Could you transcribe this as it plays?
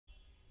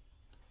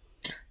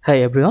Hi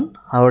everyone,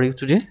 how are you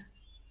today?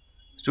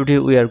 Today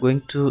we are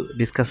going to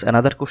discuss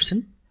another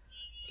question.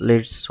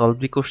 Let's solve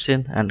the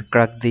question and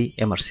crack the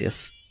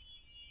MRCS.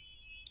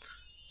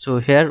 So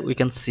here we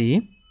can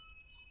see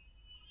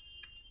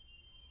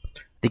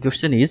the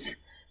question is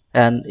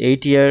an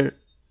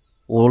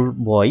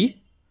 8-year-old boy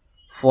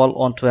fall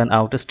onto an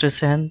outstretched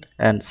hand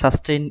and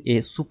sustain a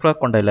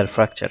supracondylar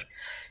fracture.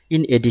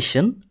 In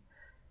addition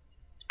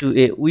to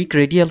a weak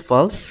radial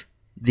pulse,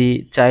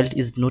 the child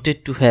is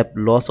noted to have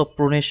loss of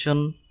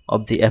pronation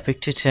of the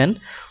affected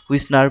hand,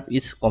 which nerve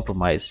is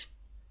compromised.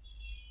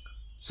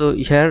 So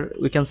here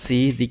we can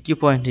see the key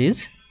point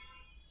is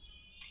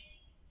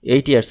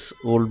 8 years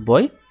old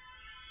boy,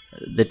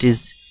 that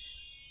is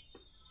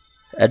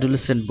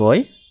adolescent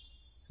boy,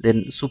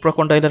 then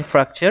supracondylar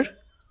fracture,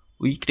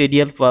 weak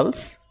radial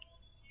pulse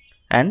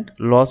and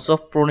loss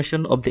of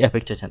pronation of the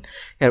affected hand.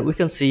 Here we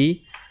can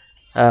see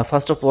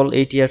first of all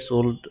 8 years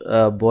old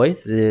boy,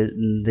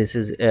 this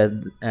is a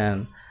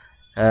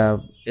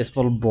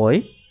small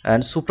boy,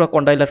 and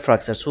supracondylar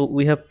fracture. So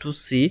we have to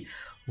see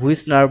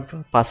which nerve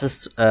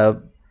passes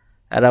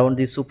around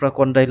the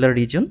supracondylar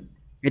region.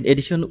 In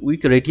addition,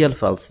 weak radial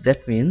pulse,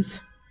 that means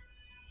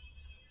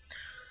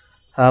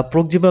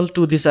proximal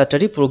to this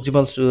artery,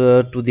 proximal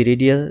to the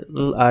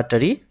radial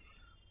artery,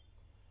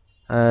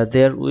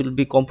 there will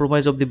be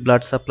compromise of the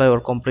blood supply or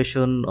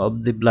compression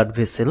of the blood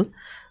vessel,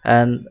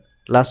 and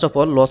last of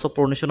all loss of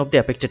pronation of the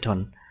affected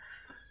one.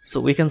 So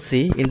we can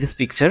see in this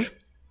picture,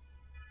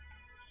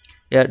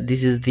 yeah,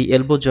 this is the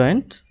elbow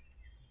joint,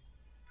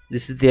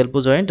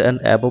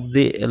 and above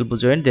the elbow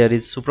joint there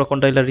is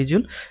supracondylar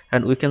region,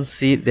 and we can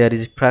see there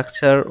is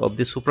fracture of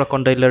the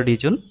supracondylar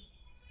region,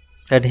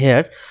 and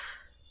here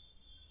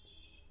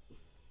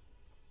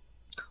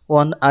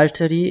one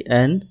artery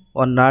and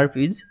one nerve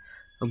is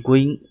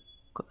going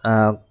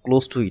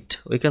close to it.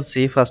 We can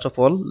see first of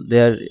all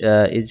there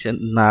is a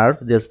nerve.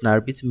 This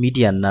nerve is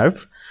median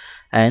nerve,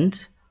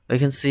 and we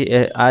can see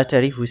a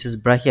artery which is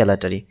brachial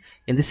artery.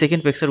 In the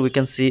second picture we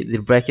can see the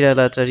brachial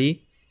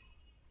artery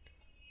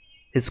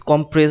is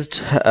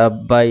compressed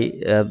by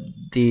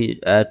the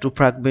two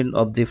fragment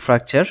of the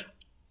fracture.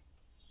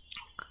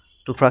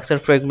 Two fracture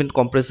fragment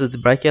compresses the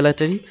brachial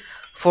artery.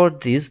 For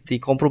this, the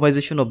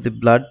compromisation of the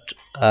blood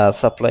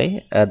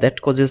supply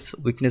that causes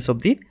weakness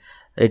of the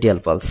radial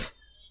pulse.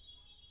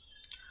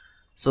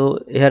 So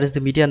here is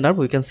the median nerve.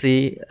 We can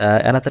see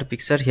another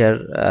picture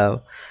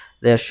here.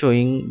 They are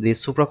showing the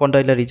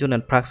supracondylar region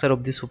and fracture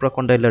of the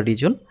supracondylar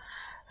region,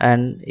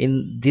 and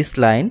in this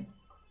line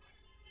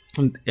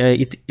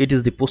it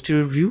is the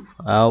posterior view.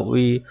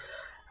 We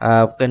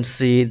can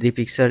see the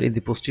picture in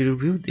the posterior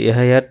view.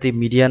 Here the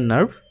median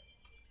nerve,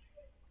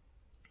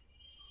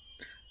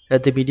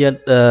 at the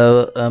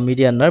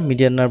median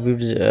nerve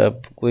is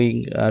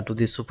going to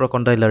the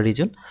supracondylar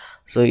region.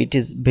 So it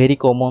is very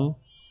common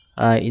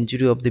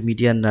injury of the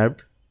median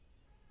nerve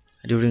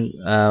during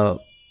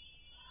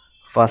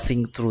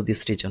passing through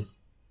this region.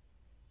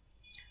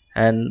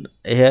 And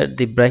here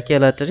the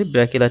brachial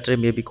artery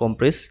may be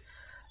compressed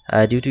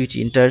due to it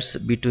enters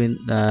between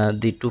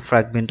the two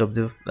fragment of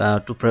the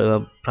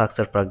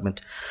fracture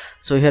fragment.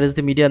 So here is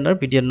the median nerve.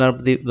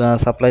 The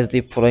supplies the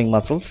following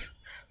muscles.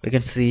 We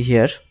can see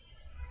here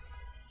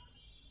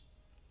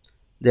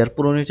they are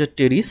pronator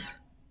teres,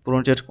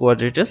 pronator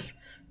quadratus,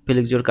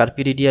 flexor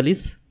carpi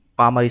radialis,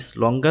 palmaris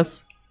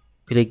longus,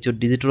 flexor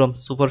digitorum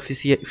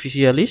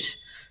superficialis,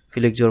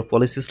 flexor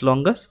pollicis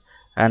longus,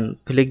 and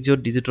flexor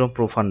digitorum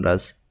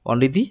profundus,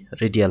 only the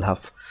radial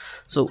half.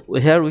 So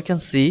here we can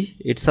see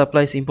it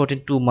supplies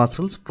important two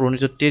muscles,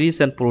 pronator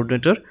teres and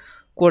pronator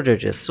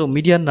quadratus. So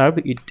median nerve,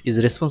 it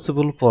is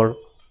responsible for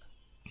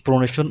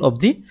pronation of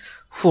the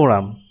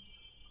forearm.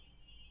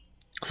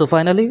 So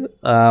finally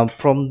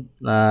from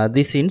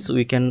these scenes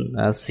we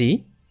can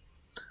see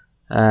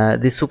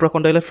the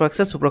supracondylar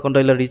fracture,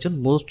 supracondylar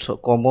region, most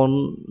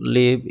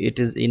commonly it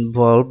is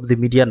involved the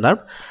median nerve,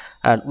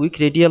 and weak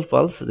radial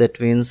pulse, that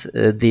means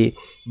the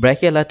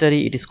brachial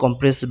artery, it is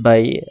compressed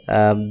by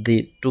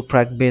the two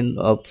fragment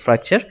of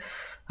fracture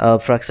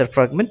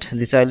fragment.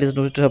 The child is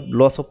noted to have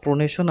loss of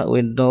pronation.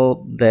 We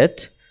know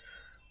that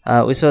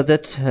we saw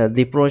that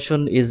the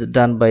pronation is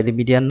done by the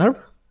median nerve.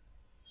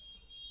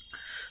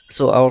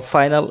 So our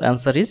final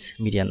answer is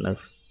median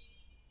nerve.